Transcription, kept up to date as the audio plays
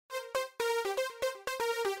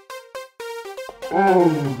It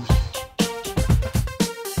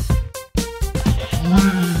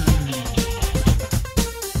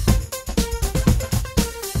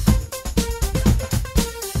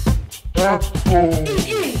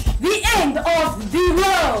is the end of the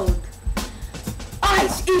world.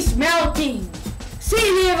 Ice is melting.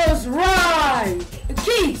 Sea levels rise.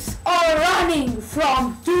 Kids are running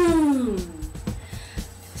from doom.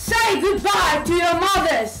 Say goodbye to your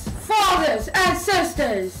mothers, fathers and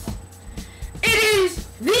sisters. It is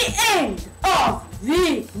the end of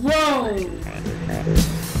the world.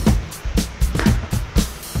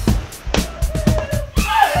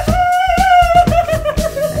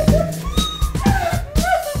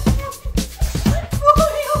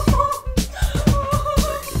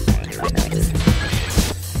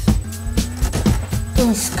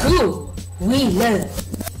 In school, we learn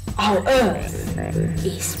our Earth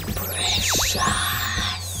is precious.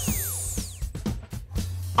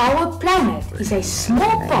 Our planet is a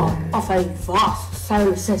small part of a vast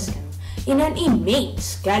solar system in an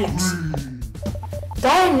immense galaxy.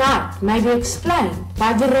 Day and night may be explained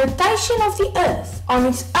by the rotation of the Earth on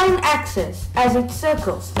its own axis as it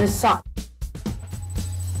circles the Sun.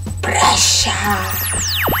 Precious!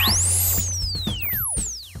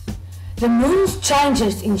 The moon's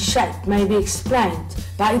changes in shape may be explained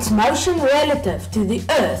by its motion relative to the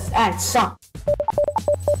Earth and Sun.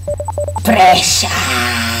 Precious!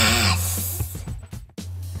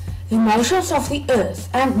 The motions of the Earth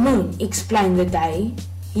and Moon explain the day,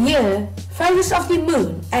 year, phases of the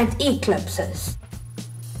Moon and eclipses.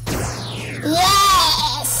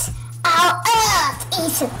 Yes! Our Earth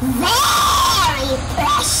is very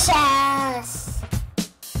precious!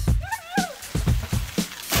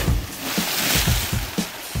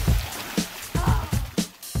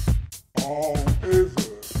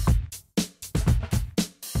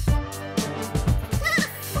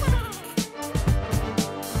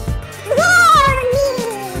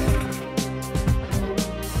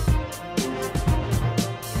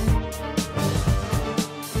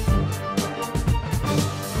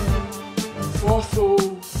 Fossil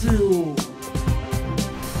fuel.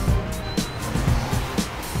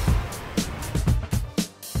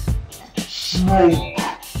 Smoke.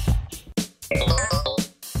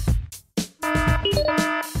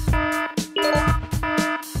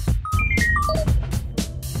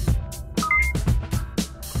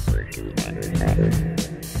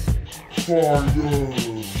 Fire.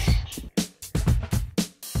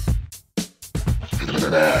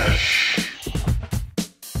 Flash.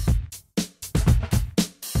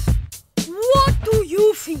 What do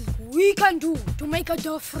you think we can do to make a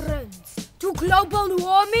difference to global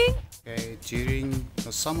warming? Okay, during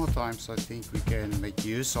the summer times, I think we can make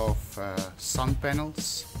use of sun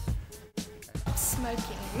panels.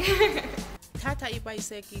 Smoking. Tata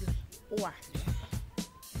e-bicycle. Wow.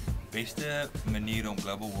 Beste manier om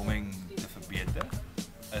global warming te verbeter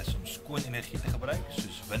is om skoon energie te gebruik,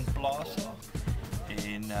 soos windplase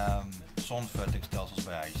en sonverhittingstelsels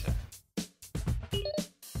by huise.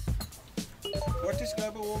 What is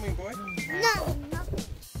global warming, boy? No, nothing.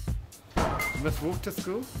 You must walk to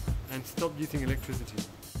school and stop using electricity.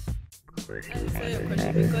 Answer your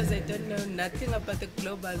question because I don't know nothing about the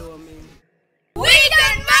global warming. We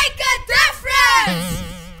can make a difference!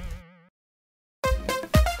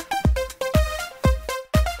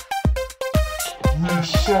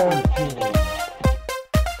 Recycle.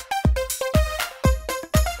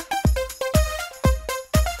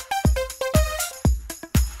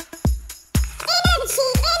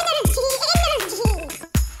 Energy!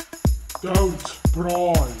 Don't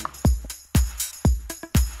bribe.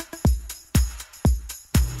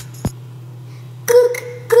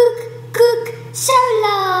 Cook,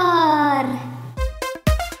 solar!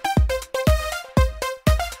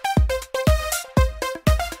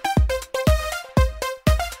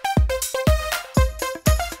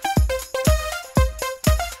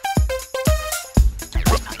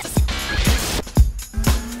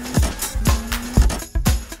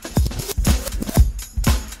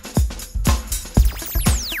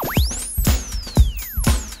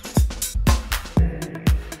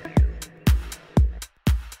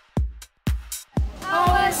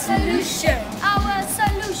 Our solution.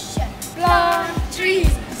 Plant trees.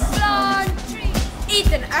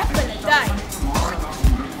 Eat an apple a day.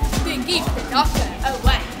 To keep the doctor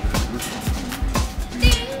away.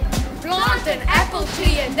 Plant an apple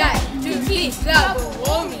tree a day to keep global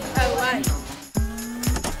warming away.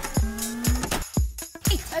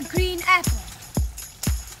 Eat a green apple.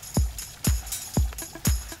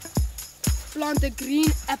 Plant a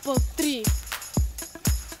green apple tree.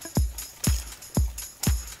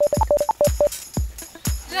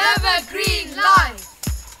 Live a green life.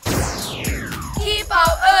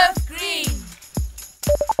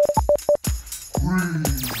 breathe.